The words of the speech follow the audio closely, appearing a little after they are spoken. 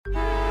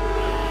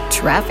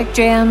Traffic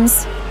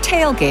jams,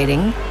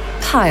 tailgating,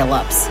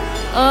 pile-ups.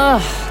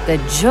 Ugh, the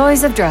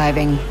joys of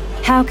driving.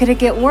 How could it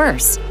get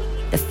worse?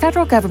 The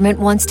federal government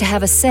wants to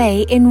have a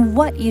say in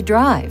what you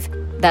drive.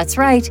 That's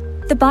right.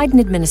 The Biden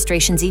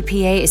administration's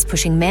EPA is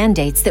pushing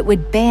mandates that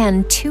would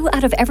ban 2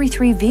 out of every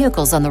 3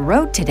 vehicles on the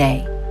road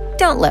today.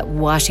 Don't let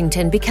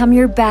Washington become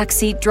your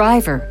backseat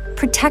driver.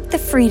 Protect the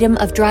freedom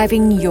of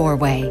driving your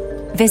way.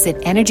 Visit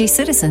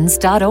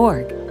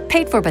EnergyCitizens.org.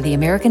 Paid for by the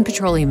American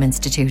Petroleum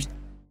Institute.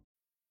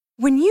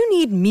 When you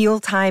need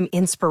mealtime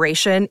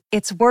inspiration,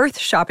 it's worth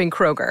shopping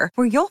Kroger,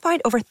 where you'll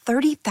find over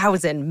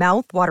 30,000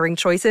 mouth-watering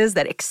choices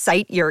that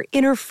excite your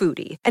inner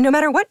foodie. And no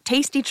matter what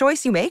tasty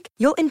choice you make,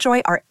 you'll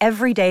enjoy our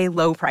everyday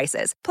low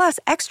prices, plus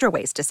extra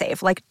ways to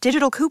save, like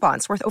digital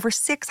coupons worth over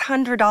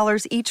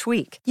 $600 each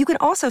week. You can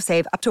also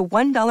save up to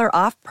 $1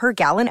 off per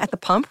gallon at the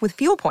pump with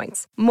fuel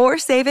points. More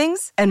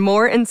savings and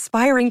more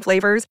inspiring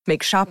flavors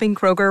make shopping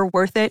Kroger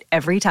worth it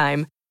every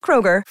time.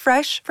 Kroger,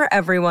 fresh for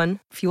everyone.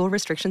 Fuel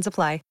restrictions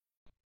apply.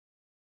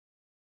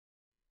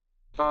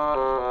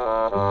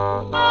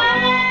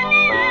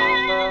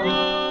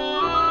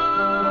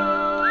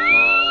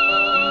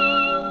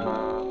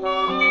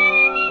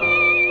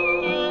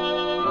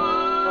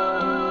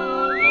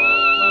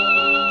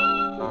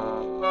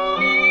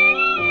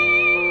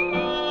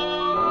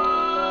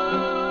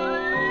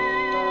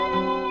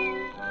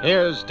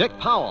 Here's Dick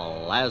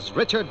Powell as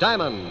Richard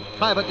Diamond,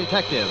 private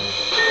detective.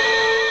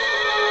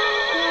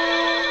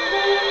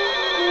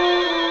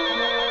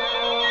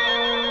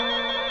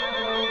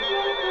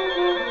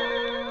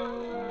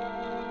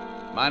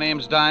 My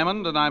name's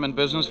Diamond, and I'm in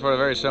business for a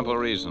very simple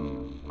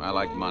reason. I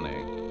like money.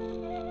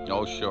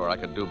 Oh, sure, I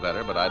could do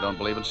better, but I don't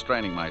believe in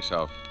straining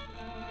myself.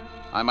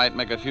 I might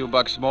make a few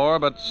bucks more,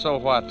 but so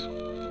what?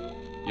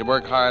 You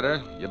work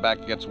harder, your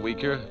back gets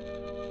weaker,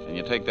 and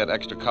you take that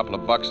extra couple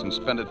of bucks and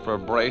spend it for a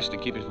brace to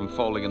keep you from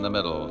folding in the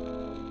middle.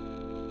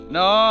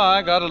 No,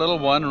 I got a little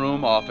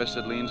one-room office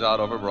that leans out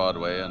over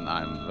Broadway, and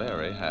I'm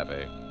very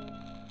happy.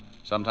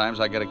 Sometimes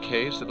I get a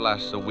case that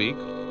lasts a week,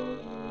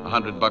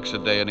 $100 a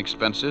day in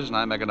expenses, and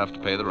I make enough to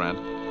pay the rent.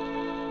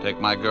 Take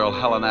my girl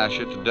Helen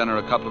Asher to dinner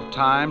a couple of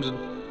times and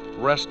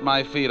rest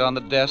my feet on the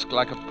desk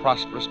like a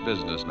prosperous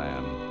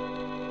businessman.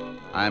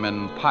 I'm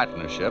in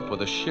partnership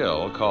with a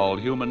shill called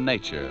Human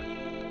Nature.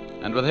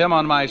 And with him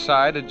on my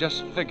side, it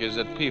just figures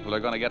that people are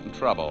going to get in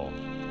trouble.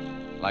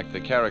 Like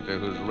the character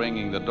who's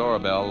ringing the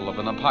doorbell of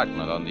an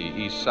apartment on the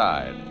east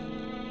side.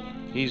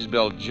 He's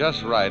built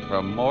just right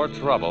for more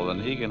trouble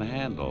than he can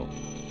handle.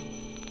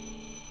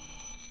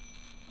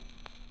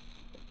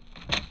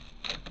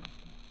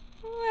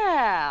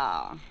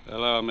 Well.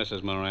 Hello,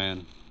 Mrs.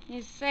 Moran.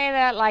 You say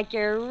that like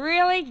you're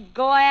really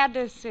glad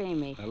to see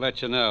me. I'll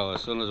let you know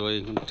as soon as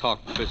we can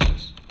talk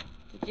business.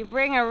 Did you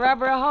bring a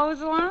rubber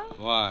hose along?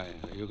 Why?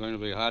 Are you going to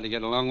be hard to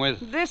get along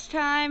with? This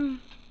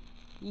time,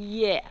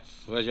 yes.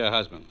 Where's your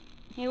husband?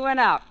 He went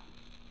out.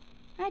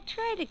 I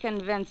tried to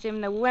convince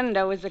him the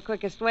window was the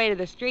quickest way to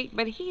the street,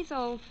 but he's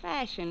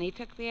old-fashioned. He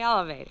took the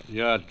elevator.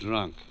 You're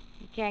drunk.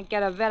 You can't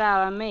get a bet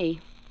out of me.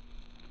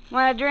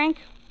 Want a drink?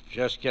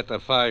 Just get the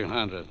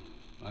 500.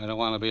 I don't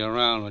want to be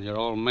around when your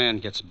old man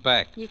gets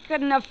back. You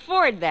couldn't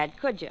afford that,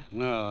 could you?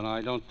 No, and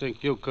I don't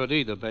think you could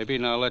either, baby.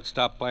 Now let's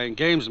stop playing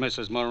games,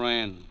 Mrs.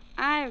 Moran.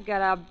 I've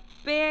got a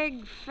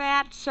big,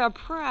 fat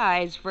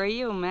surprise for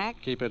you,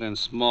 Mac. Keep it in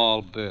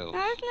small bills.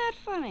 Now, isn't that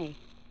funny?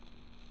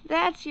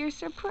 That's your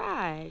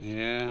surprise.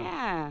 Yeah?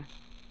 Yeah.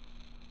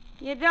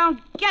 You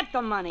don't get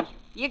the money.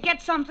 You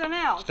get something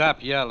else.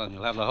 Stop yelling.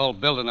 You'll have the whole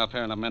building up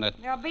here in a minute.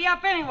 They'll be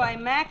up anyway,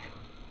 Mac.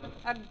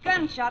 A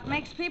gunshot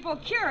makes people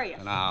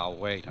curious. Now,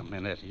 wait a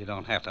minute. You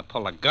don't have to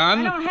pull a gun.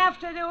 I don't have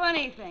to do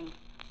anything.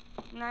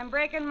 And I'm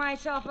breaking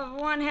myself of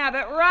one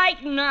habit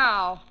right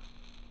now.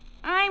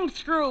 I'm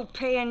through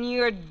paying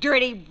your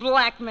dirty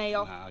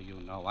blackmail. Now, you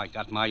know I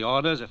got my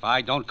orders. If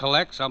I don't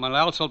collect, someone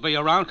else will be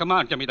around. Come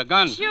on, give me the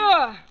gun.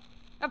 Sure.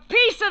 A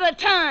piece at a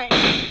time.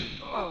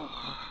 Oh.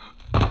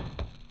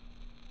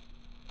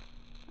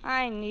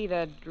 I need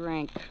a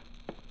drink.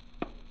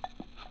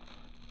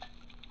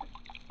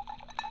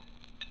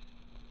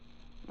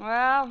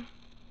 Well,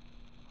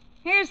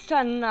 here's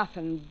to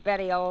nothing,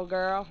 Betty, old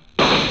girl.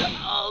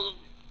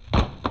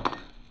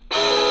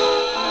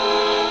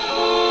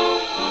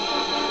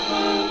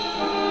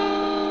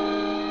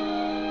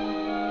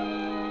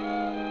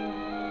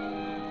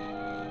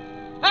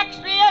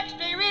 Extra,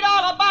 extra, read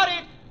all about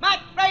it. Mac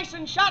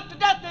Grayson shot to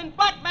death in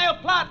blackmail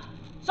plot.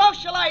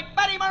 Socialite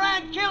Betty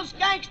Moran kills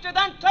gangster,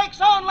 then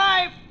takes own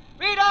life.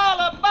 Read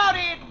all about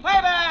it.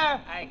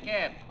 Paper. Hey,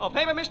 kid. Oh,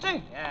 paper,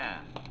 mister? Yeah.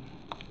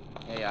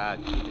 Here you are.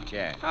 Keep the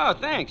check. Oh,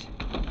 thanks.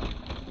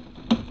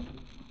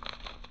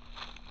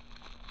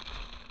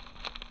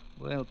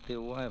 Wealthy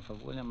wife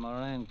of William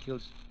Moran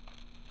kills...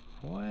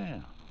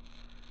 Well,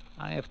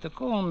 I have to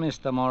call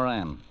Mr.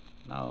 Moran.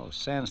 No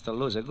sense to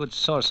lose a good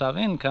source of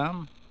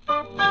income.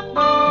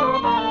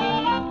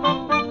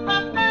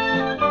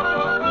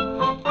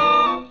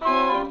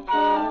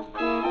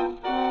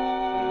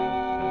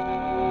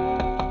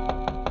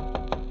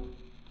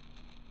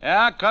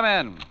 Yeah, come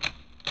in.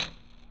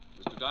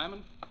 Mr.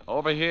 Diamond?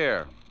 Over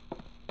here.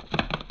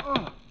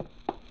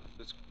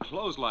 This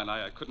clothesline,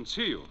 I couldn't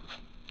see you.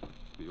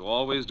 You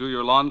always do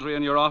your laundry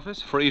in your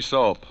office? Free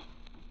soap.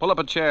 Pull up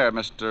a chair,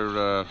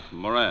 Mr.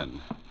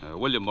 Moran.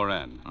 William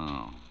Moran.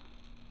 Oh.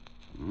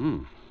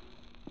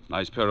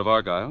 Nice pair of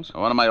Argyles.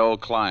 One of my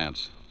old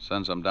clients.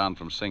 Sends them down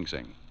from Sing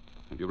Sing.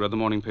 Have you read the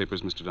morning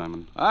papers, Mr.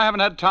 Diamond? I haven't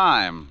had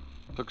time.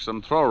 Took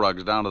some throw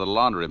rugs down to the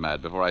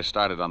laundromat before I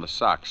started on the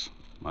socks.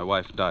 My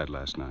wife died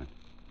last night.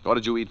 What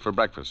did you eat for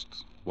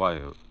breakfast? Why,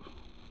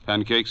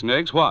 pancakes and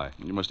eggs? Why?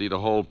 You must eat a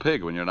whole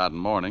pig when you're not in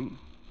mourning.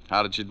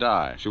 How did she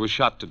die? She was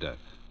shot to death.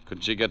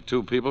 Couldn't she get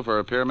 2 people for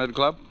a pyramid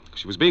club?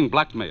 She was being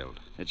blackmailed.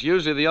 It's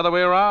usually the other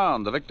way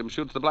around. The victim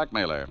shoots the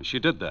blackmailer. She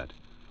did that.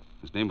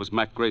 His name was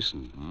Mac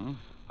Grayson. Hmm?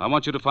 I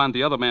want you to find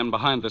the other man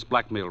behind this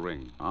blackmail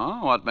ring.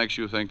 Oh, what makes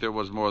you think there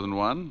was more than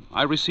one?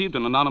 I received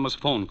an anonymous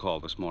phone call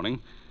this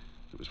morning.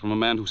 It was from a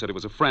man who said he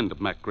was a friend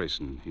of Mac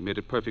Grayson. He made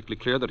it perfectly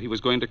clear that he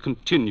was going to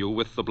continue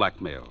with the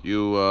blackmail.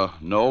 You,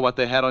 know what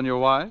they had on your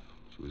wife?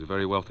 She was a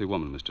very wealthy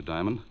woman, Mr.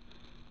 Diamond.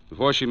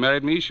 Before she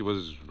married me, she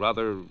was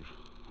rather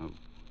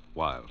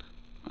wild.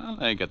 Well,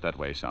 they get that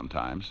way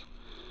sometimes.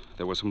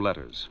 There were some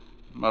letters.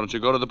 Why don't you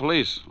go to the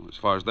police? As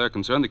far as they're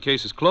concerned, the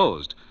case is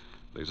closed.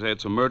 They say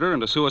it's a murder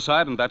and a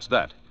suicide, and that's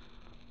that.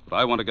 But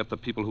I want to get the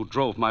people who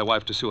drove my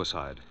wife to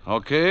suicide.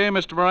 Okay,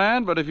 Mr.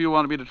 Moran, but if you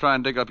want me to try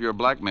and dig up your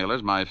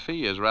blackmailers, my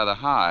fee is rather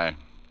high.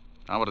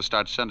 I want to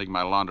start sending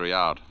my laundry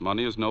out.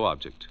 Money is no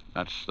object.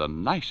 That's the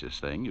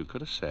nicest thing you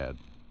could have said.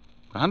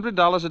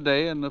 $100 a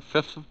day and a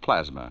fifth of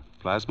plasma.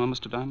 Plasma,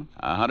 Mr. Diamond?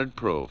 100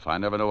 proof. I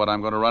never know what I'm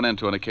going to run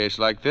into in a case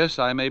like this.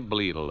 I may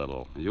bleed a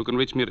little. You can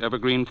reach me at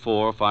Evergreen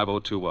 4,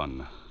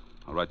 5021.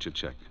 I'll write you a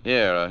check.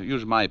 Here,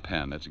 use my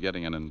pen. It's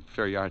getting an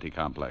inferiority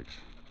complex.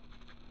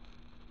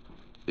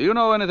 Do you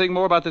know anything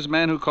more about this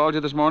man who called you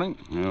this morning?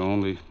 Yeah,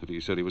 only that he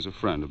said he was a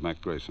friend of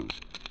Mac Grayson's.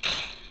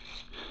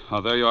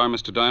 There you are,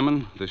 Mr.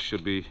 Diamond. This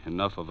should be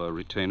enough of a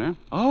retainer.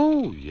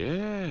 Oh,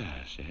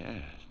 yes.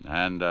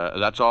 And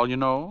that's all you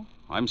know?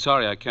 I'm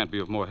sorry I can't be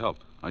of more help.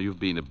 Oh, you've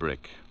been a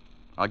brick.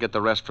 I'll get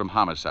the rest from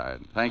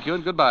homicide. Thank you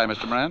and goodbye,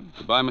 Mr. Moran.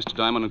 Goodbye, Mr.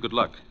 Diamond, and good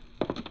luck.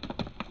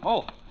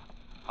 Oh,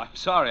 I'm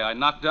sorry I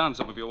knocked down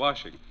some of your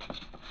washing.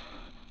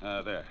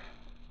 There.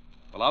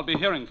 Well, I'll be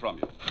hearing from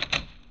you.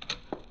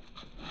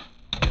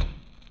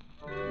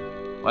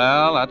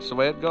 Well, that's the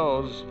way it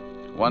goes.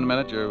 1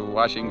 minute you're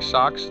washing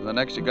socks, and the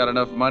next you got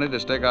enough money to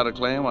stake out a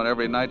claim on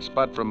every night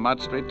spot from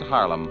Mott Street to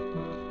Harlem.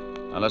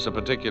 Unless a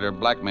particular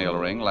blackmail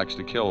ring likes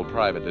to kill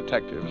private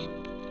detectives.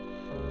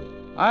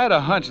 I had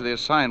a hunch the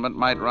assignment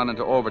might run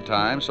into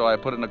overtime, so I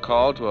put in a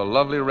call to a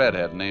lovely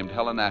redhead named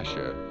Helen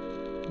Asher.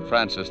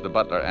 Francis, the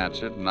butler,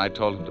 answered, and I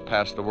told him to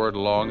pass the word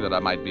along that I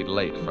might be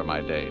late for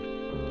my date.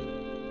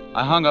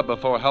 I hung up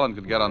before Helen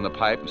could get on the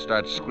pipe and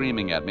start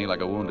screaming at me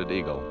like a wounded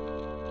eagle.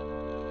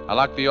 I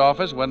locked the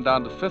office, went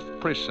down to 5th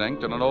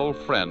Precinct, and an old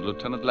friend,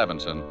 Lieutenant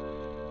Levinson.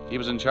 He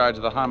was in charge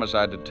of the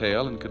homicide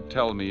detail and could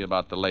tell me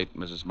about the late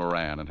Mrs.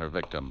 Moran and her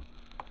victim.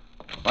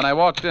 When I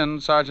walked in,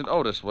 Sergeant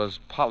Otis was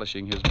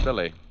polishing his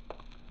billy.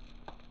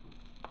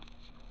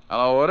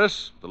 Hello,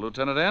 Otis. The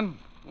lieutenant in?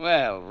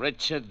 Well,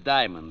 Richard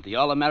Diamond, the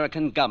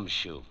All-American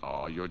gumshoe.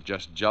 Oh, you're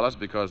just jealous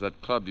because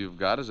that club you've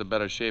got is a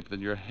better shape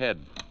than your head.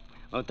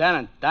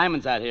 Lieutenant,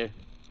 Diamond's out here.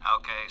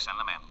 Okay, send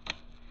them in.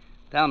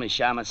 Tell me,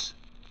 Shamus,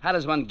 how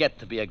does one get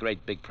to be a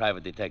great big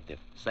private detective?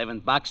 Saving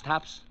box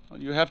tops?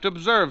 Well, you have to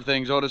observe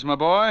things, Otis, my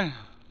boy.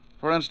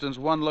 For instance,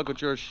 one look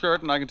at your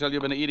shirt, and I can tell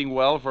you've been eating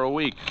well for a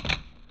week.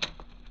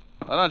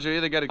 Why don't you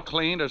either get it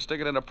cleaned or stick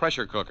it in a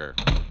pressure cooker?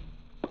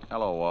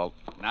 Hello, Walt.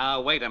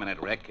 Now, wait a minute,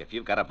 Rick. If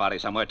you've got a body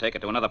somewhere, take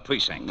it to another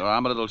precinct. No,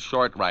 I'm a little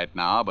short right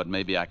now, but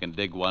maybe I can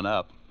dig one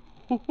up.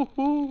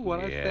 What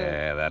I said.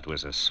 Yeah, that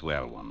was a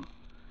swell one.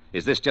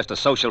 Is this just a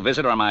social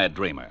visit, or am I a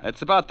dreamer?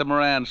 It's about the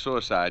Moran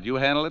suicide. You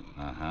handle it?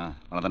 Uh-huh.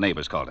 One of the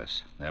neighbors called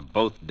us. They're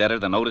both deader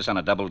than Otis on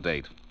a double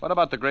date. What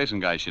about the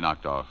Grayson guy she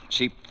knocked off?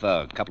 Cheap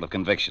thug, couple of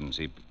convictions.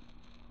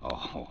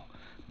 Oh,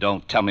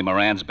 don't tell me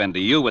Moran's been to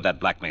you with that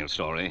blackmail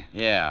story.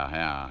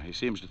 Yeah. He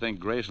seems to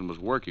think Grayson was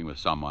working with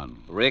someone.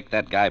 Rick,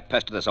 that guy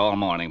pestered us all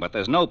morning, but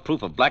there's no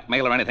proof of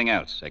blackmail or anything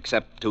else,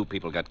 except 2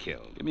 people got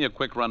killed. Give me a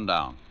quick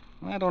rundown.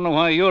 I don't know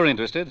why you're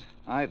interested.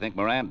 I think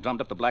Moran drummed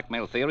up the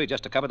blackmail theory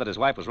just to cover that his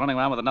wife was running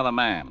around with another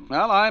man.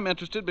 Well, I'm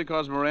interested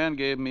because Moran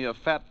gave me a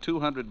fat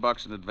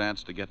 $200 in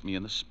advance to get me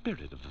in the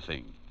spirit of the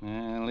thing.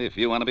 Well, if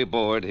you want to be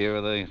bored, here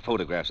are the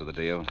photographs of the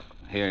deal.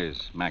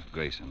 Here's Mac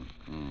Grayson.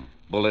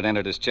 Bullet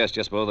entered his chest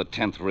just below the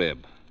 10th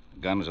rib.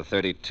 The gun was a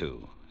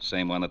 .32.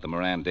 Same one that the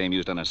Moran dame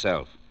used on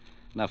herself.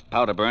 Enough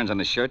powder burns on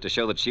his shirt to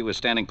show that she was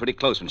standing pretty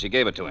close when she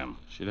gave it to him.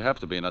 She'd have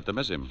to be not to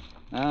miss him.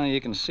 Now, you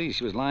can see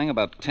she was lying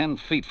about 10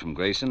 feet from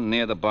Grayson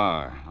near the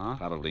bar. Huh?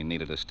 Probably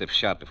needed a stiff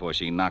shot before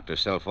she knocked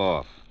herself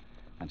off.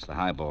 That's the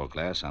highball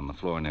glass on the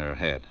floor near her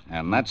head.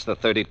 And that's the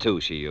 .32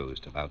 she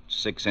used, about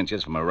 6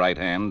 inches from her right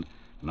hand,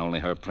 and only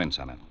her prints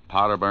on it.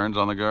 Powder burns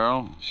on the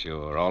girl?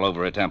 Sure, all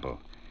over her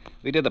temple.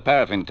 We did the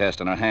paraffin test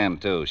on her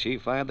hand, too. She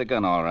fired the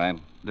gun all right.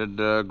 Did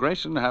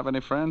Grayson have any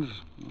friends?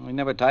 We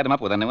never tied him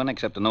up with anyone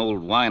except an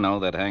old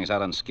wino that hangs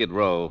out on Skid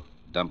Row,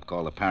 a dump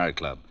called the Parrot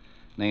Club.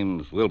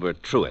 Name's Wilbur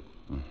Truitt.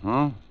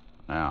 Mm-hmm.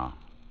 Yeah.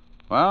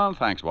 Well,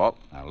 thanks, Walt.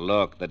 Now,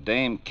 look, the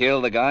dame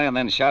killed the guy and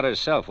then shot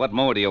herself. What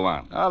more do you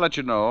want? I'll let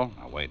you know.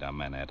 Now, wait a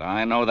minute.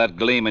 I know that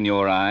gleam in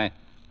your eye.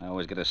 I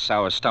always get a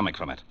sour stomach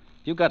from it.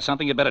 If you got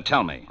something, you'd better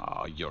tell me.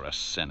 Oh, you're a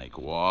cynic,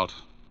 Walt.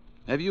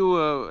 Have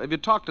you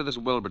talked to this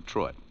Wilbur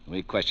Truitt?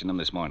 We questioned him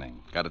this morning.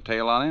 Got a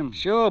tail on him?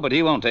 Sure, but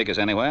he won't take us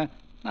anywhere.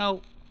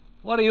 Now,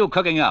 what are you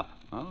cooking up?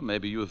 Well,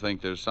 maybe you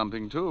think there's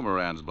something to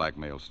Moran's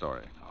blackmail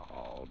story.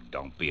 Oh,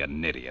 don't be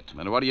an idiot.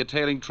 And what are you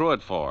tailing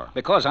Truitt for?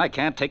 Because I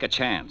can't take a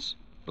chance.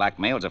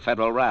 Blackmail's a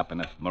federal rap,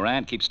 and if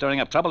Moran keeps stirring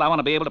up trouble, I want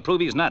to be able to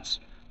prove he's nuts.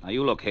 Now,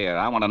 you look here.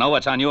 I want to know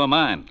what's on your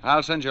mind.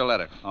 I'll send you a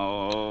letter.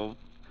 Oh,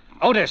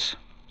 Otis.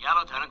 Yeah,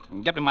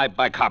 Lieutenant. Get me my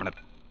bicarbonate.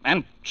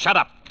 And shut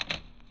up.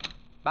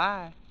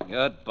 Bye.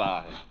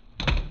 Goodbye.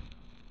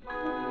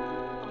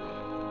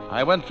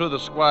 I went through the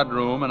squad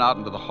room and out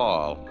into the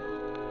hall.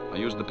 I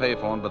used the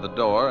payphone by the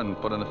door and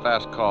put in a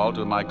fast call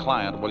to my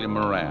client, William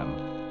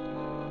Moran.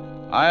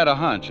 I had a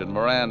hunch, and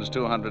Moran's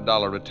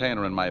 $200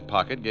 retainer in my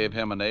pocket gave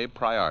him an A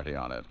priority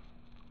on it.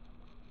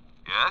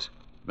 Yes?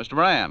 Mr.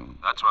 Moran.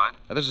 That's right.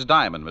 This is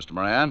Diamond, Mr.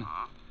 Moran.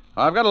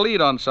 I've got a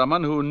lead on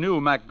someone who knew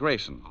Mac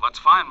Grayson. Well, that's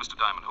fine, Mr.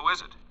 Diamond. Who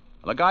is it?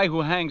 A guy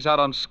who hangs out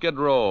on Skid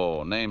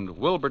Row named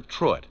Wilbur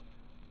Truitt.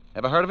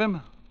 Ever heard of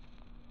him?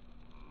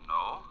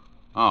 No.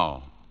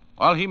 Oh.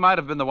 Well, he might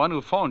have been the one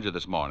who phoned you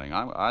this morning.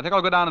 I think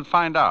I'll go down and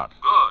find out.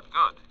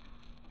 Good.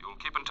 You'll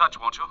keep in touch,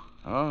 won't you?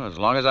 Oh, as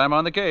long as I'm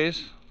on the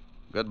case.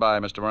 Goodbye,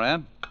 Mr.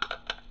 Moran.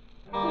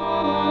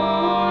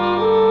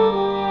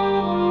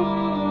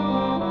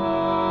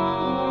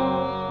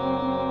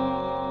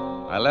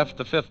 I left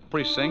the 5th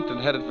Precinct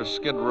and headed for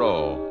Skid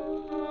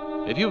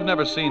Row. If you've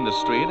never seen the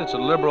street, it's a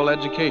liberal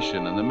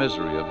education in the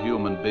misery of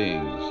human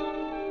beings.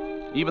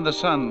 Even the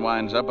sun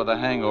winds up with a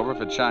hangover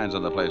if it shines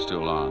on the place too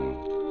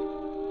long.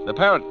 The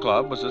Parrot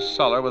Club was a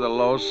cellar with a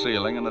low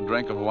ceiling and a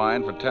drink of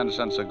wine for 10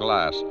 cents a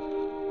glass.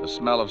 The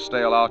smell of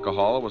stale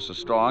alcohol was so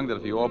strong that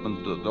if you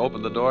opened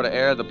the door to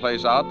air the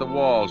place out, the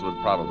walls would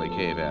probably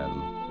cave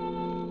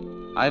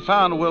in. I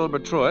found Wilbur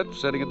Truitt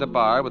sitting at the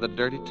bar with a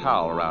dirty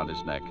towel around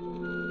his neck.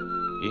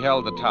 He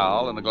held the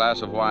towel and a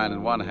glass of wine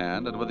in one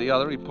hand, and with the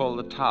other he pulled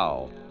the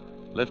towel,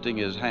 lifting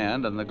his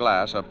hand and the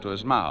glass up to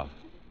his mouth.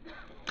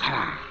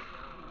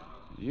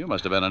 You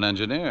must have been an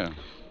engineer.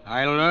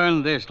 I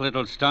learned this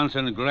little stunt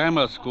in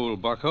grammar school,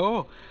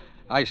 bucko.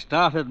 I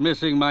started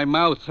missing my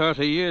mouth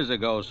 30 years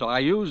ago, so I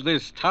used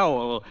this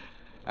towel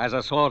as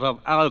a sort of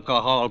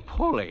alcohol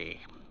pulley.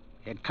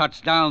 It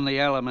cuts down the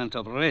element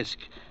of risk.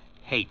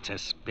 Hate to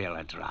spill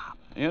a drop.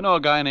 You know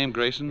a guy named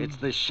Grayson? It's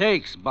the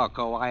shakes,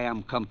 bucko. I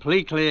am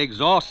completely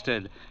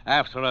exhausted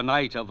after a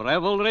night of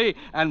revelry,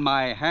 and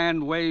my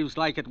hand waves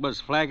like it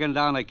was flagging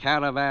down a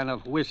caravan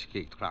of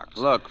whiskey trucks.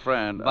 Look,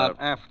 friend... But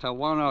after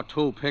one or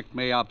two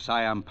pick-me-ups,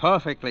 I am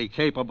perfectly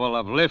capable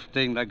of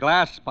lifting the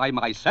glass by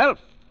myself.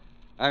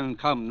 And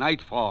come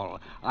nightfall,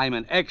 I'm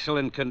in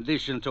excellent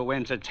condition to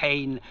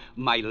entertain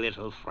my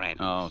little friends.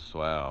 Oh,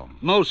 swell.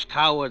 Most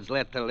cowards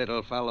let the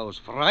little fellows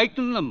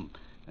frighten them,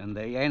 and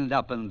they end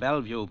up in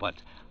Bellevue, but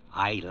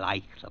I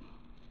like them.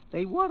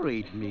 They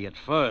worried me at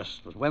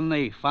first, but when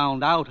they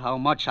found out how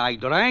much I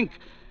drank,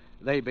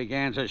 they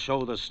began to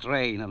show the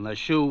strain, and the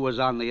shoe was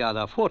on the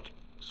other foot,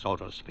 so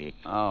to speak.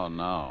 Oh,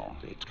 no.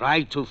 They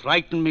tried to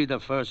frighten me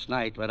the first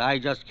night, but I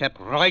just kept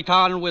right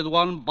on with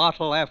one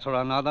bottle after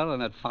another,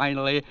 and it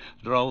finally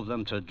drove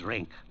them to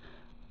drink.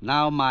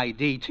 Now my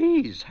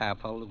DTs have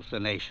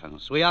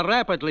hallucinations. We are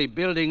rapidly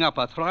building up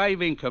a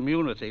thriving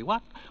community.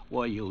 What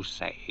were you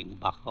saying,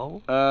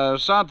 bucko?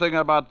 Something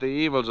about the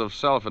evils of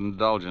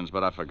self-indulgence,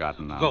 but I've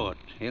forgotten now. Good.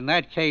 In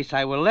that case,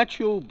 I will let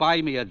you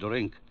buy me a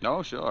drink.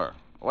 Oh, sure.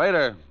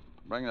 Waiter,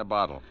 bring the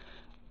bottle.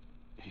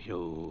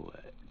 You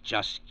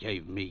just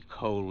gave me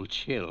cold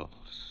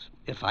chills.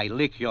 If I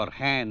lick your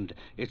hand,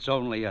 it's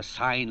only a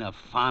sign of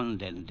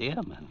fond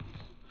endearment.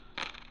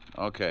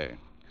 Okay.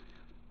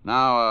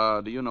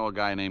 Now, do you know a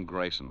guy named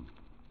Grayson?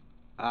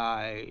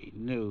 I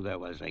knew there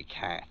was a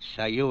catch.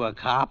 Are you a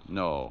cop?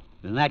 No.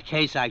 In that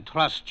case, I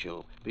trust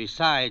you.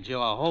 Besides, you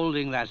are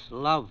holding that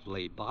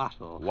lovely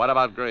bottle. What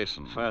about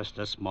Grayson? First,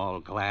 a small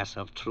glass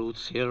of truth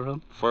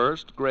serum.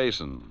 First,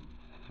 Grayson.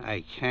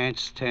 I can't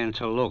stand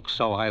to look,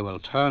 so I will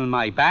turn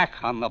my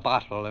back on the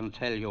bottle and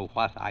tell you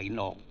what I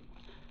know.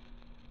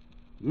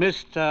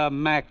 Mr.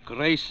 Mac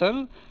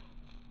Grayson,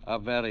 a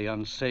very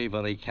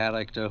unsavory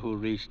character who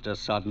reached a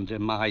sudden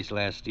demise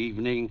last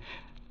evening,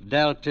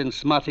 dealt in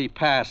smutty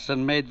pasts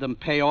and made them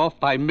pay off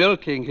by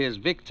milking his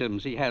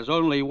victims. He has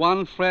only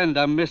one friend,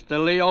 a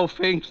Mr. Leo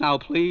Fink. Now,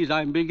 please,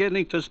 I'm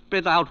beginning to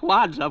spit out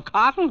wads of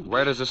cotton.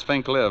 Where does this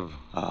Fink live?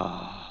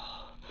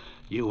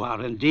 You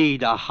are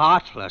indeed a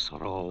heartless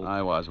rogue.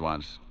 I was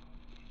once.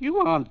 You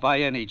aren't by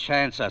any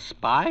chance a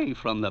spy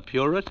from the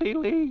Purity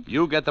League?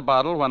 You get the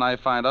bottle when I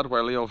find out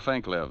where Leo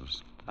Fink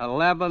lives.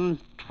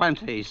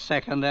 1120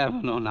 2nd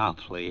Avenue now,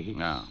 please.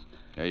 Now,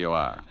 here you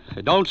are.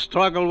 Don't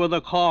struggle with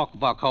the cork,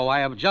 bucko. I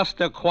have just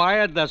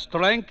acquired the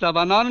strength of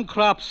an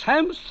uncropped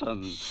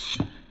Samson.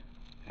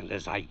 And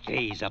as I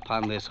gaze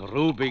upon this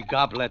ruby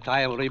goblet,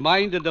 I am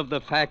reminded of the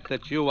fact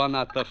that you are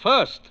not the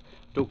first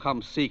to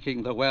come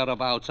seeking the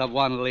whereabouts of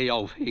one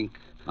Leo Fink.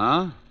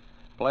 Huh?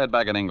 Play it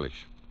back in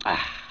English. A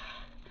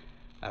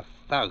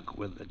thug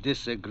with the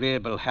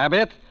disagreeable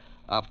habit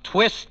of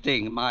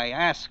twisting my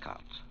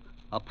ascot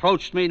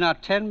approached me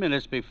not 10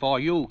 minutes before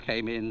you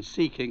came in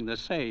seeking the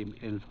same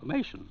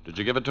information. Did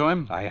you give it to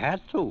him? I had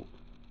to.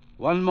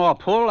 One more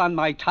pull on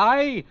my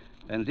tie,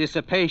 and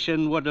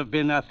dissipation would have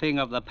been a thing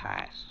of the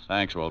past.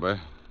 Thanks, Wilbur.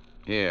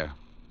 Here,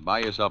 buy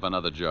yourself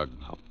another jug.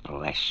 Oh,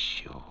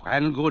 bless you.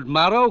 And good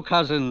morrow,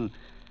 cousin.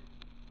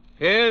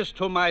 Here's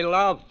to my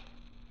love.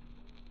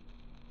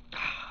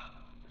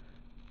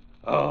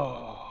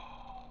 Oh,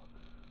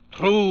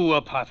 true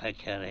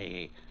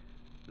apothecary.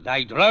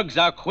 Thy drugs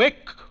are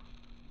quick.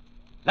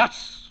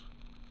 Thus,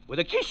 with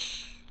a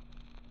kiss,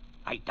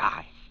 I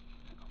die.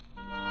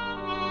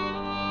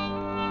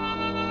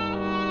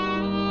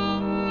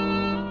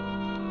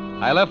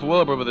 I left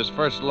Wilbur with his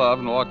first love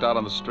and walked out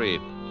on the street.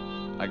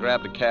 I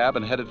grabbed a cab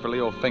and headed for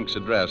Leo Fink's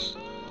address.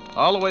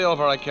 All the way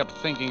over, I kept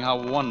thinking how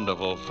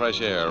wonderful fresh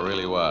air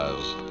really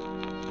was.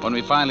 When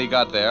we finally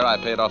got there, I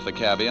paid off the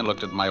cabbie and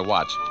looked at my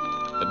watch.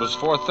 It was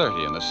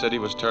 4:30, and the city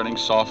was turning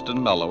soft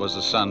and mellow as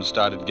the sun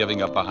started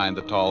giving up behind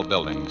the tall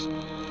buildings.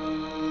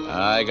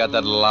 I got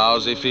that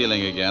lousy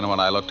feeling again when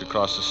I looked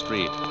across the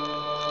street.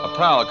 A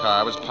prowl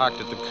car was parked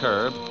at the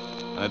curb,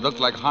 and it looked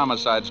like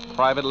Homicide's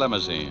private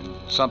limousine.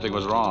 Something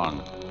was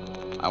wrong.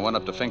 I went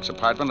up to Fink's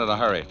apartment in a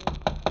hurry.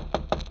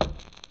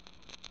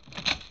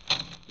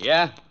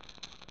 Yeah?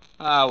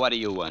 What do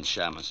you want,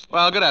 Shamus?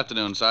 Well, good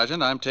afternoon,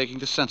 Sergeant. I'm taking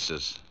the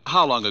census.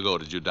 How long ago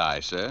did you die,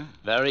 sir?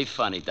 Very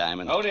funny,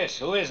 Diamond. Otis,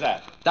 who is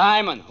that?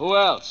 Diamond, who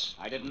else?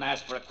 I didn't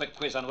ask for a quick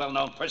quiz on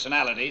well-known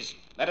personalities.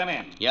 Let him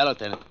in. Yeah,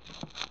 Lieutenant.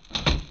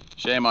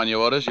 Shame on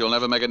you, Otis. You'll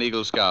never make an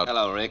Eagle Scout.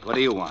 Hello, Rick. What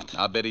do you want?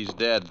 I'll bet he's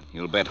dead.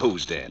 You'll bet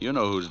who's dead? You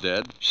know who's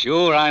dead.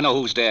 Sure, I know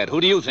who's dead. Who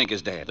do you think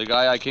is dead? The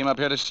guy I came up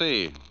here to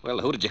see. Well,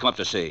 who did you come up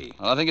to see?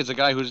 Well, I think it's the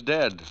guy who's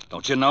dead.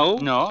 Don't you know?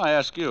 No, I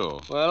ask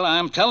you. Well,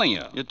 I'm telling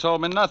you. You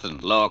told me nothing.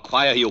 Look,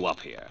 why are you up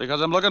here? Because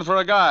I'm looking for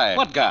a guy.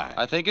 What guy?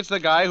 I think it's the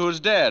guy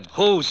who's dead.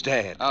 Who's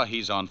dead? Oh,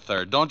 he's on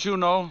third. Don't you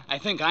know? I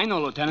think I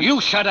know, Lieutenant.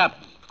 You shut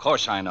up. Of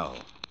course I know.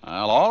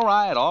 Well, all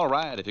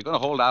right. If you're going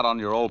to hold out on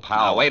your old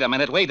pal... Now, wait a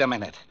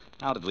minute.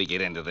 How did we get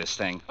into this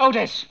thing?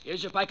 Otis!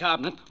 Here's your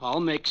bicarbonate, all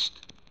mixed.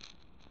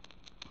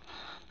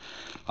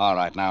 All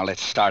right, now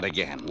let's start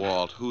again.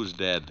 Walt, who's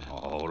dead?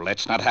 Oh,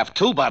 let's not have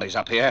two bodies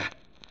up here.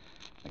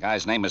 The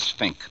guy's name is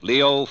Fink,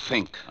 Leo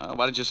Fink.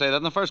 Why didn't you say that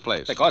in the first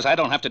place? Because I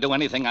don't have to do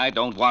anything I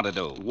don't want to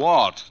do.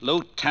 Walt.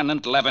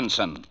 Lieutenant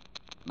Levinson.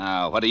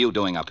 Now, what are you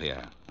doing up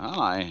here? Well,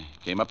 I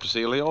came up to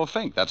see Leo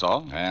Fink, that's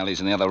all. Well,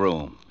 he's in the other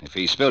room. If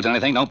he spills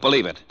anything, don't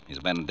believe it. He's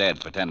been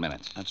dead for 10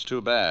 minutes. That's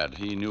too bad.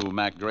 He knew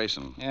Mac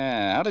Grayson.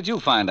 Yeah, how did you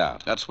find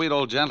out? That sweet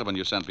old gentleman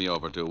you sent me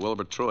over to,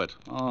 Wilbur Truitt.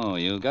 Oh,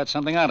 you got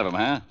something out of him,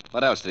 huh?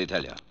 What else did he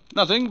tell you?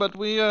 Nothing, but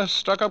we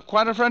struck up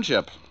quite a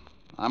friendship.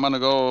 I'm going to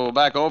go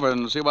back over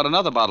and see what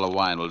another bottle of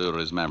wine will do to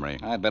his memory.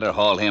 I'd better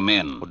haul him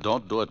in. Well,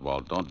 don't do it,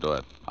 Walt. Don't do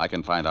it. I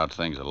can find out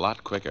things a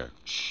lot quicker.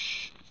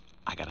 Shh.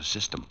 I got a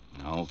system.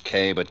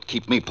 Okay, but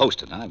keep me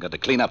posted. Huh? I've got to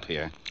clean up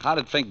here. How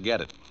did Fink get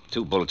it?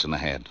 2 bullets in the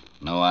head.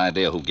 No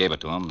idea who gave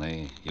it to him.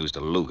 They used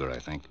a Luger, I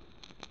think.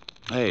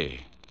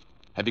 Hey,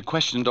 have you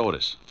questioned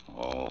Otis?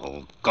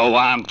 Oh, go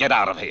on. Get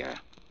out of here.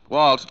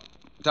 Walt,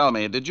 tell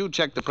me, did you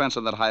check the prints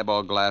on that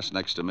highball glass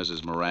next to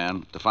Mrs.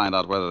 Moran to find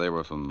out whether they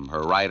were from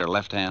her right or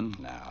left hand?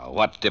 Now,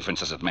 what difference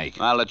does it make?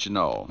 I'll let you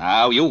know.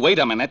 Now, you wait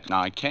a minute. No,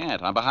 I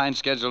can't. I'm behind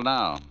schedule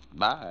now.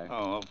 Bye.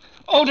 Oh,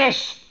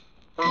 Otis!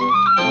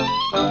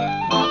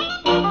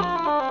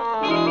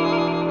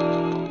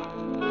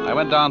 I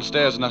went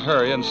downstairs in a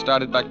hurry and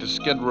started back to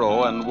Skid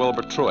Row and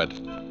Wilbur Truitt.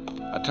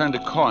 I turned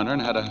a corner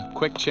and had a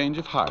quick change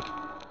of heart.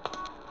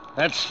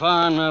 That's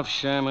far enough,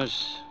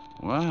 Shamus.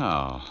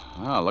 Wow.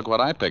 Well, look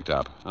what I picked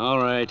up. All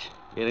right.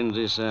 Get into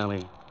this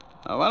alley.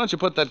 Now, why don't you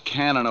put that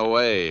cannon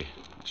away? It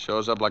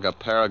shows up like a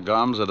pair of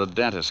gums at a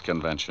dentist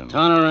convention.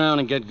 Turn around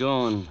and get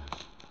going.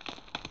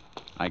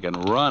 I can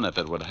run if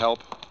it would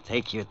help.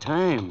 Take your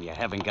time. You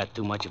haven't got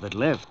too much of it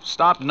left.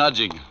 Stop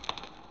nudging.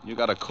 You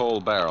got a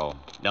cold barrel.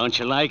 Don't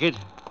you like it?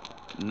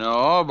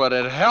 No, but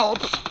it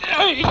helps.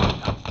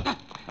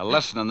 A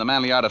lesson in the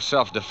manly art of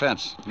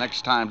self-defense.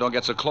 Next time, don't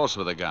get so close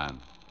with a gun.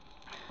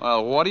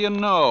 Well, what do you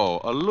know?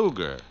 A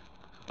Luger.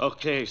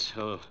 Okay,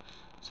 so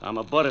I'm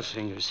a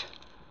Butterfingers.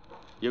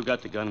 You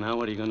got the gun now.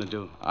 What are you going to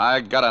do? I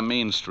got a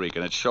mean streak,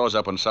 and it shows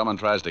up when someone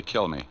tries to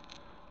kill me.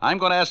 I'm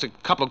going to ask a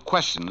couple of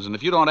questions, and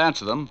if you don't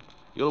answer them,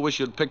 you'll wish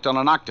you'd picked on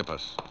an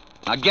octopus.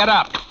 Now, get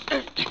up!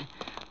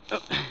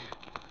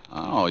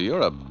 Oh,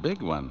 you're a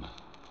big one.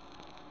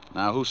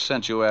 Now, who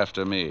sent you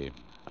after me?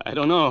 I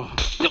don't know.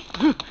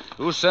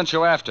 Who sent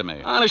you after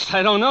me? Honest,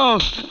 I don't know.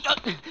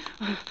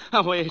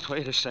 Oh,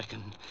 wait a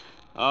second.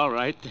 All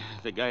right.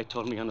 The guy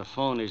told me on the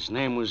phone his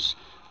name was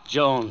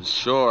Jones.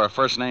 Sure,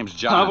 first name's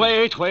John. Oh,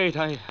 wait.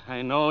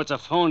 I know it's a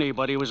phony,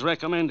 but he was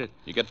recommended.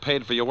 You get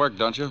paid for your work,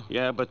 don't you?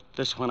 Yeah, but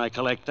this one I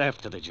collect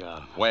after the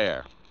job.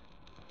 Where?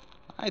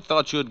 I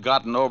thought you'd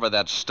gotten over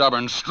that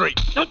stubborn streak.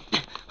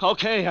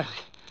 Okay.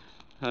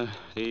 The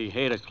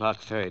 8 o'clock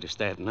ferry to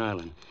Staten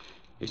Island.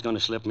 He's going to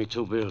slip me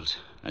 2 bills.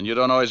 And you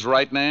don't know his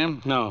right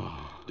name? No.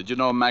 Did you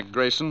know Mac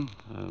Grayson?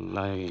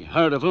 I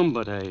heard of him,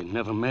 but I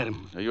never met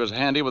him. Are you as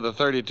handy with a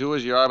 .32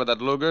 as you are with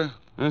that Luger?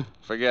 Huh?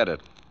 Forget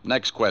it.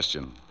 Next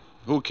question.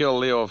 Who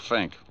killed Leo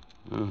Fink?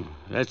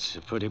 That's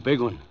a pretty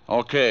big one.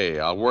 Okay,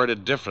 I'll word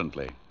it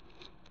differently.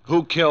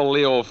 Who killed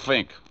Leo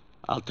Fink?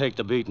 I'll take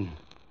the beating.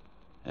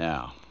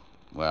 Yeah.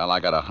 Well, I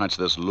got a hunch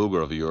this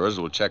Luger of yours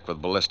will check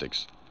with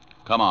ballistics.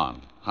 Come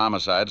on.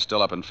 Homicide's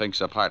still up in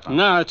Fink's apartment.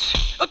 No,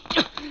 it's...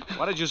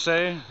 What did you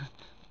say?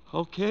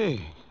 Okay.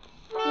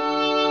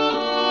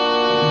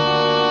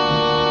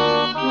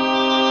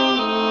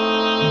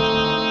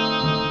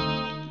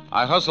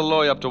 I hustled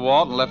Louis up to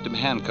Walt and left him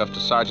handcuffed to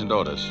Sergeant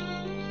Otis.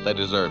 They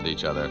deserved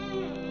each other.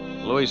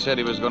 Louis said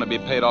he was going to be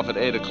paid off at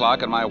 8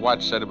 o'clock, and my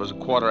watch said it was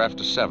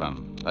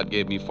 7:15. That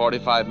gave me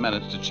 45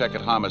 minutes to check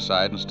at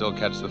Homicide and still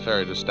catch the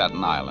ferry to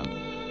Staten Island.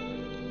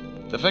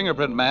 The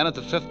fingerprint man at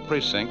the 5th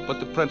Precinct put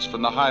the prints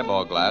from the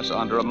highball glass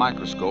under a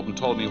microscope and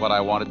told me what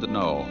I wanted to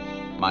know.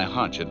 My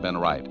hunch had been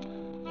right.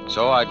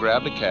 So I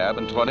grabbed a cab,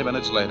 and 20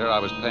 minutes later, I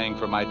was paying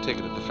for my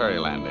ticket at the ferry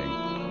landing.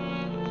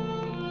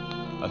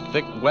 A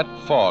thick, wet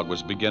fog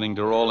was beginning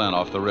to roll in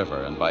off the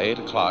river, and by 8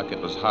 o'clock, it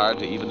was hard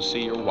to even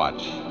see your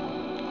watch.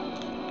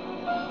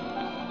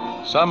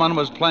 Someone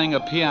was playing a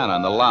piano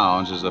in the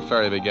lounge as the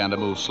ferry began to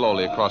move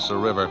slowly across the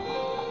river.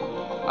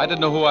 I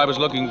didn't know who I was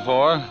looking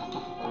for,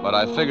 but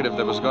I figured if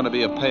there was going to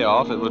be a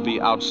payoff, it would be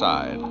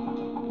outside.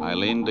 I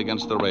leaned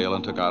against the rail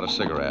and took out a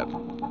cigarette.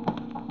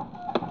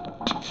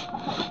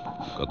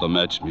 Got the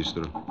match,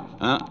 mister?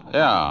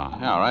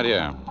 Yeah, right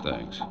here.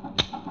 Thanks.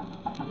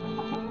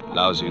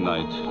 Lousy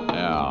night.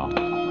 Yeah.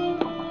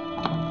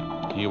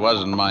 He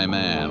wasn't my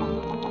man.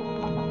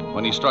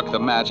 When he struck the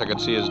match, I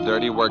could see his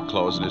dirty work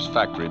clothes and his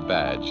factory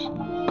badge.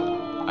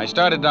 I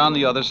started down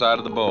the other side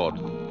of the boat.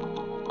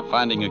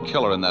 Finding a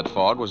killer in that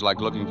fog was like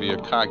looking for your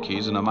car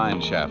keys in a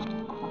mine shaft.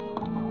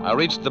 I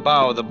reached the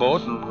bow of the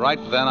boat, and right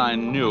then I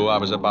knew I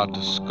was about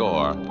to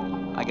score.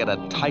 I get a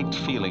tight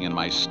feeling in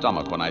my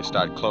stomach when I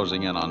start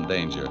closing in on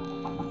danger.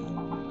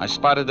 I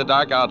spotted the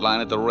dark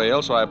outline at the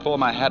rail, so I pulled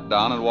my hat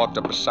down and walked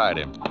up beside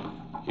him.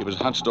 He was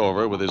hunched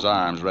over with his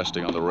arms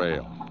resting on the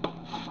rail.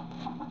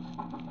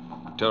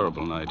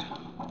 Terrible night.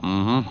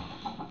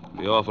 Mm-hmm.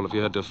 Be awful if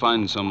you had to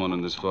find someone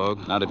in this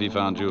fog. Not if he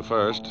found you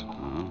first.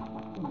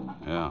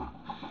 Yeah.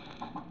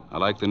 I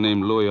like the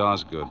name Louis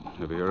Osgood.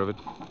 Ever hear of it?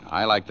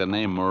 I like the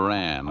name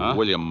Moran. Huh?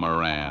 William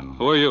Moran.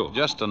 Who are you?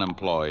 Just an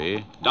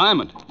employee.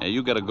 Diamond. Yeah,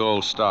 you get a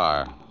gold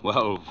star.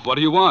 Well, what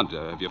do you want?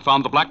 Have you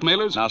found the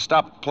blackmailers? Now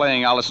stop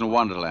playing Alice in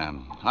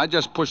Wonderland. I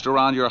just pushed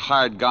around your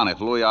hired gun at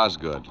Louis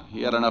Osgood.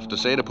 He had enough to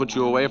say to put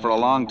you away for a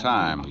long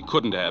time. He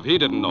couldn't have. He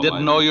didn't know.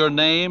 Didn't know your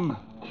name?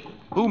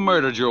 Who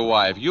murdered your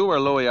wife, you or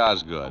Louis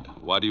Osgood?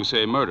 Why do you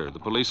say murder? The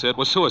police said it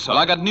was suicide.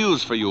 Well, I got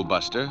news for you,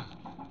 Buster.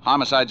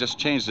 Homicide just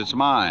changed its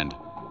mind.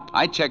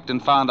 I checked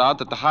and found out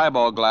that the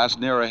highball glass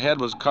near her head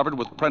was covered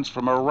with prints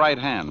from her right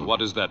hand. What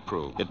does that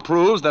prove? It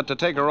proves that to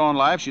take her own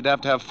life, she'd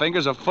have to have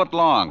fingers a foot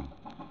long.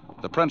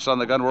 The prints on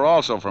the gun were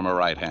also from her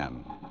right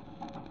hand.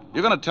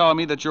 You're going to tell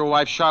me that your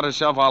wife shot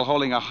herself while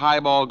holding a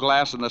highball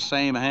glass in the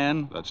same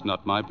hand? That's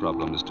not my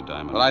problem, Mr.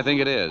 Diamond. Well, I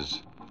think it is.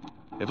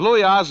 If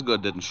Louis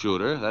Osgood didn't shoot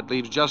her, that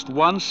leaves just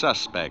one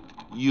suspect,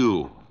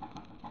 you.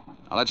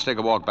 Now, let's take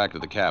a walk back to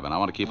the cabin. I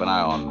want to keep an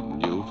eye on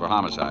you for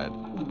homicide.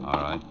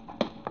 All right.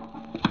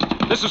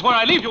 This is where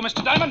I leave you,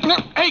 Mr. Diamond.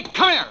 Hey,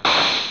 come here!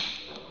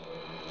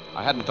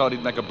 I hadn't thought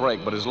he'd make a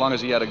break, but as long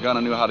as he had a gun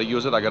and knew how to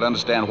use it, I could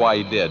understand why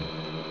he did.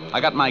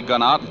 I got my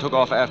gun out and took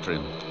off after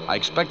him. I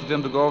expected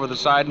him to go over the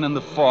side and in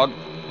the fog,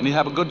 and he'd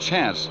have a good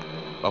chance.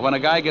 But when a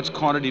guy gets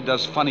cornered, he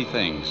does funny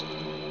things.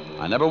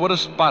 I never would have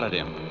spotted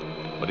him,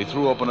 but he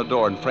threw open a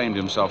door and framed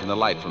himself in the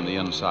light from the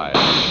inside.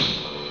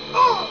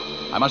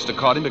 I must have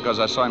caught him because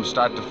I saw him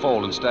start to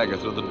fold and stagger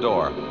through the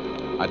door.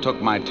 I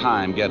took my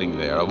time getting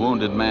there. A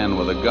wounded man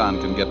with a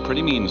gun can get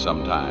pretty mean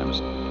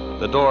sometimes.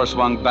 The door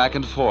swung back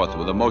and forth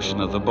with the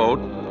motion of the boat,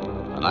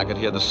 and I could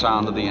hear the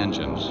sound of the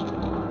engines.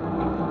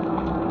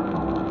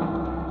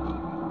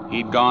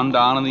 He'd gone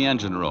down in the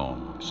engine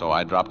room, so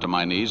I dropped to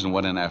my knees and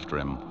went in after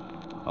him.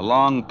 A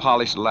long,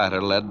 polished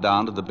ladder led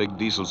down to the big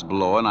diesels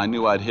below, and I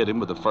knew I'd hit him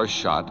with the first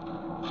shot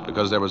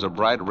because there was a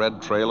bright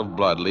red trail of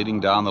blood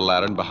leading down the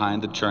ladder and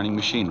behind the churning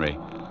machinery.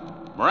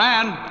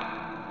 Moran!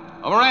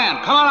 Oh,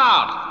 Moran, come on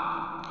out!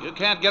 You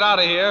can't get out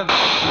of here.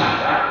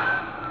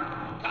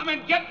 Come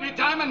and get me,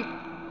 Diamond.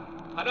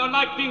 I don't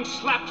like being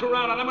slapped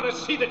around, and I'm going to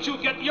see that you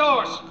get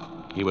yours.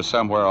 He was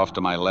somewhere off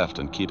to my left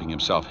and keeping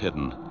himself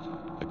hidden.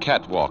 A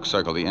catwalk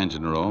circled the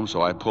engine room,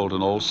 so I pulled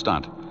an old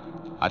stunt.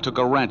 I took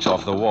a wrench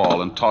off the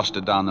wall and tossed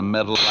it down the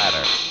metal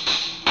ladder.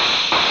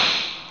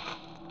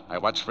 I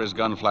watched for his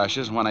gun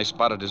flashes, and when I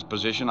spotted his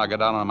position, I got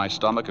down on my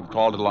stomach and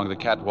crawled along the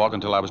catwalk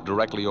until I was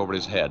directly over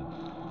his head.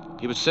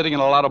 He was sitting in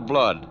a lot of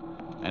blood,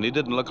 and he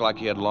didn't look like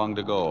he had long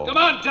to go. Come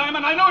on,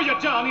 Diamond. I know you're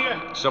down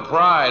here.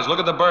 Surprise. Look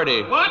at the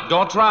birdie. What?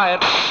 Don't try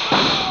it.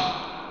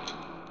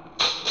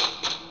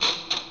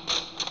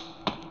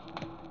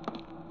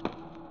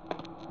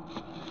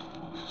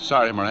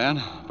 Sorry,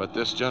 Moran, but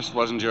this just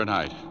wasn't your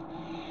night.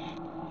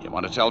 You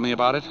want to tell me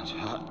about it?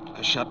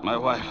 I shot my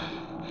wife.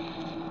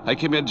 I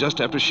came in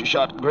just after she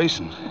shot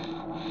Grayson.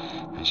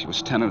 And she was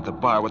standing at the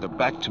bar with her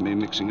back to me,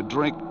 mixing a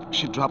drink.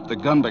 She dropped the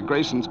gun by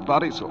Grayson's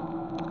body, so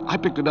I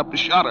picked it up and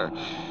shot her.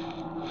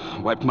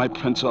 Wiped my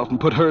prints off and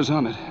put hers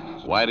on it.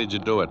 Why did you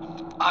do it?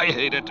 I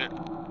hated her.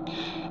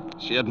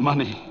 She had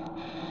money.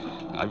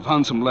 I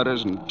found some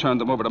letters and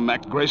turned them over to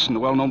Mac Grayson, the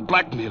well-known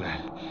blackmailer.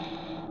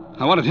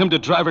 I wanted him to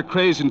drive her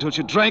crazy until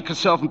she drank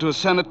herself into a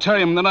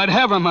sanitarium, and then I'd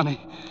have her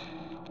money.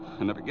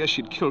 I never guessed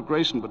she'd kill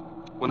Grayson, but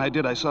when I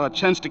did, I saw a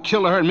chance to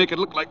kill her and make it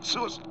look like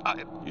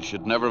suicide. You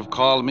should never have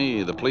called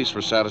me. The police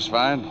were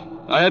satisfied.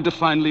 I had to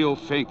find Leo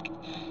Fink.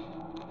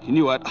 He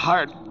knew I'd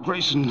hired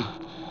Grayson,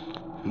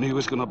 and he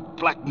was going to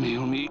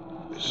blackmail me.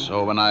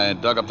 So when I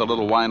dug up the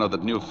little wino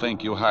that knew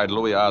Fink, you hired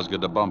Louis Osgood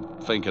to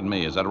bump Fink and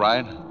me. Is that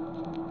right?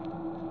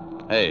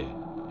 Hey,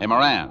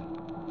 Moran.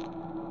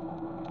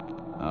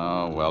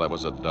 Oh, well, it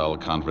was a dull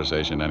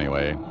conversation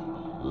anyway.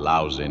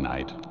 Lousy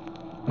night.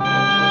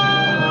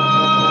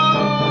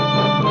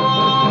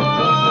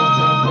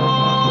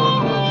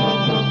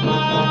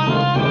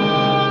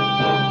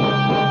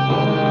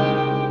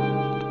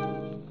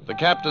 The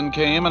captain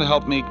came and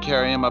helped me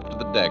carry him up to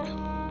the deck.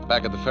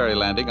 Back at the ferry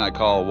landing, I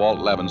called Walt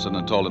Levinson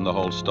and told him the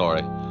whole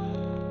story.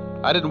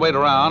 I didn't wait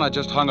around. I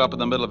just hung up in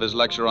the middle of his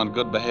lecture on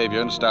good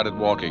behavior and started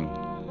walking.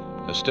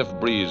 A stiff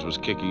breeze was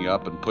kicking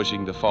up and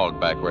pushing the fog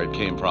back where it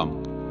came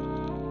from.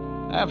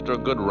 After a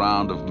good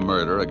round of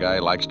murder, a guy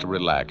likes to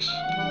relax.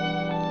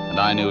 And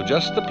I knew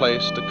just the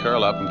place to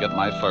curl up and get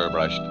my fur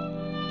brushed.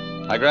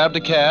 I grabbed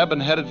a cab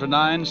and headed for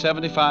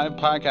 975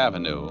 Park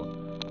Avenue,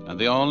 and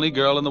the only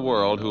girl in the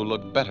world who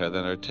looked better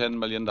than her $10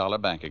 million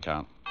bank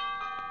account.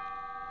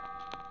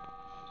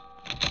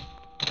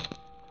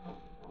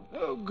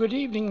 Oh, good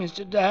evening,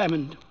 Mr.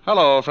 Diamond.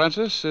 Hello,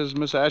 Francis. Is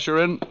Miss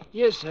Asher in?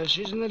 Yes, sir.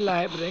 She's in the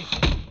library.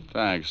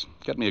 Thanks.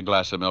 Get me a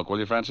glass of milk, will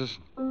you, Francis?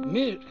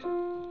 Milk?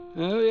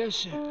 Oh, yes,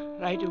 sir.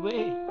 Right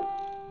away.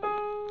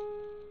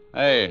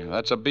 Hey,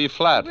 that's a B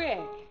flat.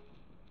 Rick,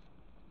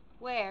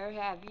 where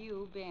have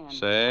you been?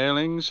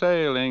 Sailing,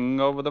 sailing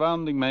over the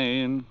bounding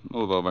main.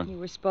 Move over. You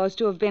were supposed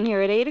to have been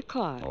here at 8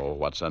 o'clock. Oh,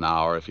 what's an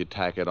hour if you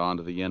tack it on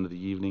to the end of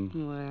the evening?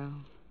 Well,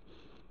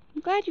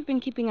 I'm glad you've been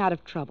keeping out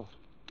of trouble.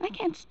 I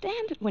can't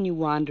stand it when you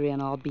wander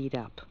in all beat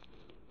up.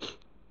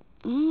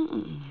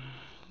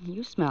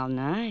 You smell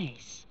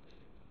nice.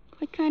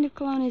 What kind of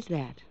cologne is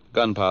that?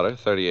 Gunpowder,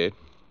 38.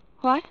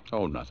 What?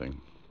 Oh,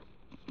 nothing.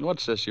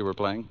 What's this you were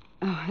playing?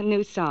 Oh, a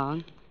new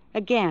song.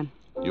 Again.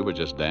 You were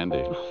just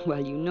dandy.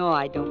 Well, you know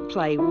I don't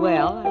play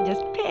well. I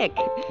just pick.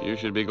 You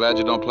should be glad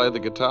you don't play the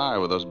guitar.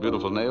 With those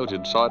beautiful nails,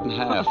 you'd saw it in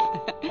half.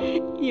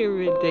 You're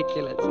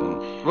ridiculous.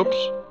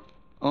 Whoops.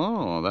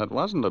 Oh, that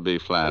wasn't a B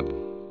flat.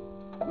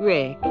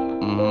 Rick.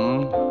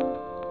 Mm-hmm.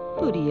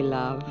 Who do you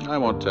love? I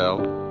won't tell.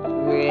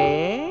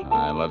 Rick?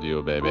 I love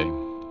you, baby.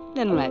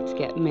 Then let's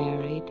get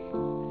married.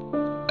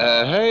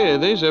 Hey,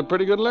 these are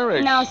pretty good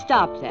lyrics. Now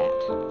stop that.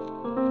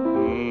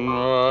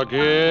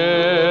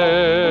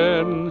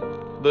 Again,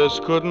 this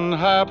couldn't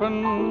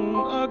happen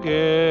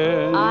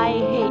again. I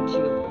hate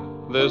you.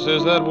 This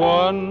is that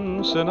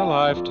once in a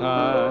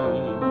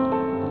lifetime.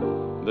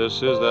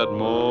 This is that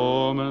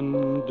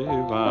moment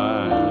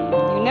divine.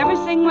 You never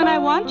sing when I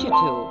want you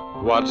to.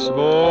 What's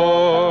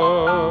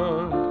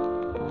more,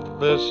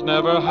 this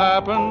never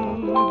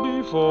happened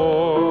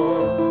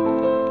before,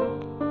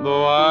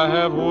 though I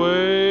have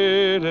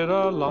waited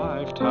a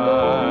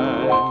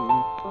lifetime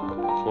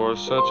for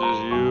such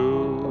as you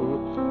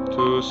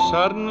to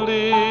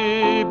suddenly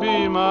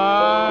be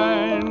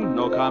mine.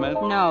 No comment?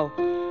 No.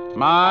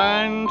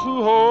 Mine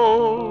to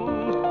hold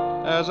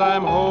as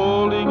I'm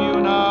holding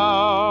you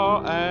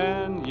now,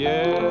 and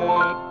yet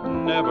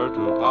never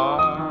to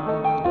part.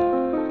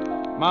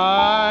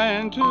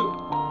 Mine to...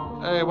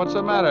 Hey, what's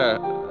the matter?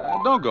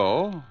 Don't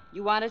go.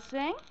 You want to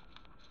sing?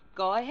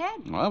 Go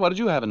ahead. Well, what did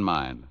you have in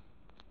mind?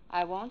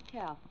 I won't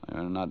tell.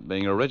 You're not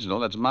being original.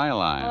 That's my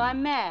line. Well,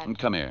 I'm mad.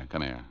 Come here,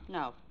 come here.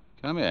 No.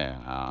 Come here,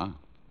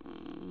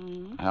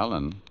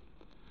 Helen.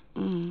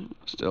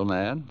 Still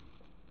mad?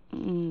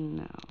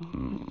 No.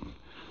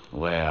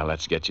 Well,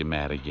 let's get you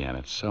mad again.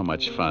 It's so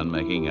much fun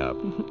making up.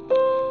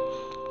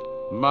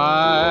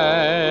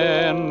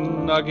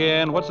 Mine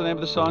again. What's the name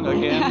of the song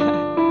again?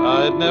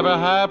 It never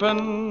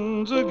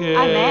happens again.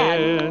 I'm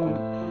mad.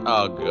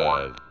 Oh,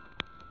 good.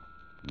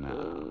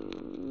 No.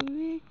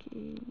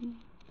 Ricky.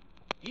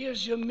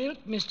 Here's your milk,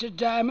 Mr.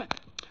 Diamond.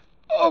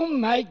 Oh,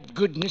 my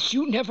goodness,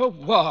 you never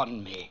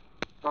warned me.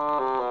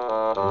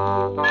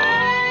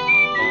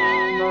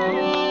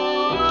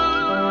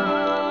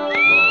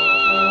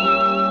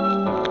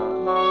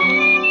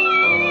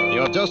 You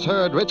have just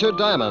heard Richard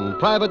Diamond,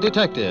 Private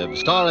Detective,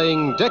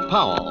 starring Dick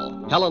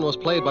Powell. Helen was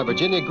played by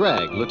Virginia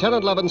Gregg,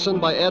 Lieutenant Levinson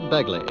by Ed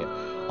Begley.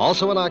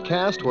 Also in our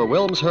cast were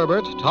Wilms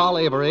Herbert, Tall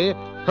Avery,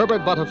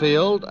 Herbert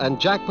Butterfield, and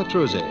Jack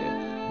Petruzzi.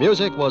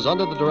 Music was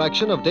under the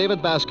direction of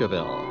David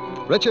Baskerville.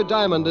 Richard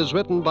Diamond is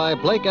written by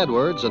Blake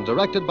Edwards and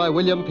directed by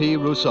William P.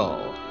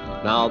 Rousseau.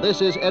 Now,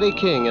 this is Eddie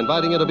King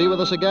inviting you to be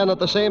with us again at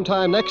the same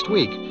time next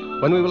week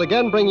when we will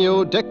again bring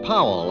you Dick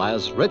Powell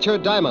as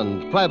Richard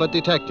Diamond, private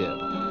detective.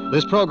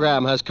 This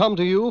program has come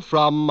to you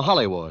from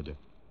Hollywood.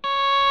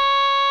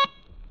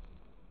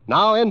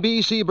 Now,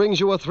 NBC brings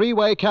you a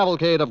three-way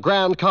cavalcade of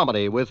grand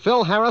comedy with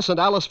Phil Harris and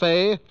Alice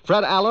Faye,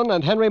 Fred Allen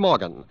and Henry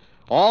Morgan,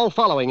 all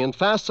following in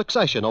fast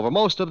succession over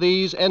most of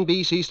these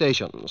NBC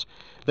stations.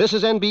 This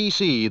is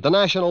NBC, the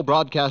national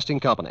broadcasting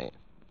company.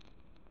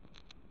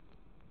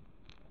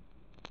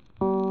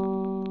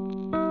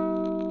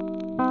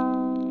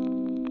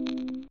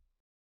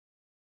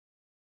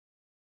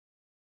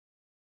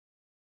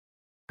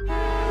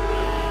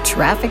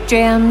 Traffic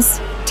jams,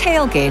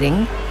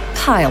 tailgating,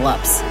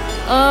 pile-ups.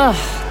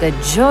 Ugh, the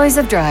joys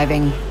of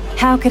driving.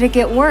 How could it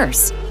get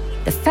worse?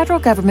 The federal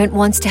government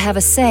wants to have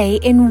a say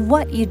in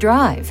what you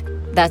drive.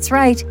 That's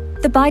right.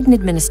 The Biden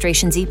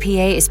administration's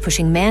EPA is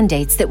pushing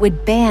mandates that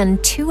would ban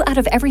 2 out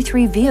of every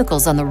 3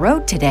 vehicles on the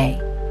road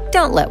today.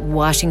 Don't let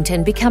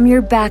Washington become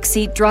your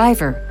backseat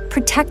driver.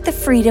 Protect the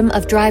freedom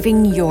of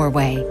driving your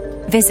way.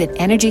 Visit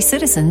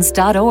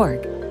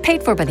EnergyCitizens.org.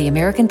 Paid for by the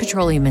American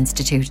Petroleum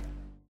Institute.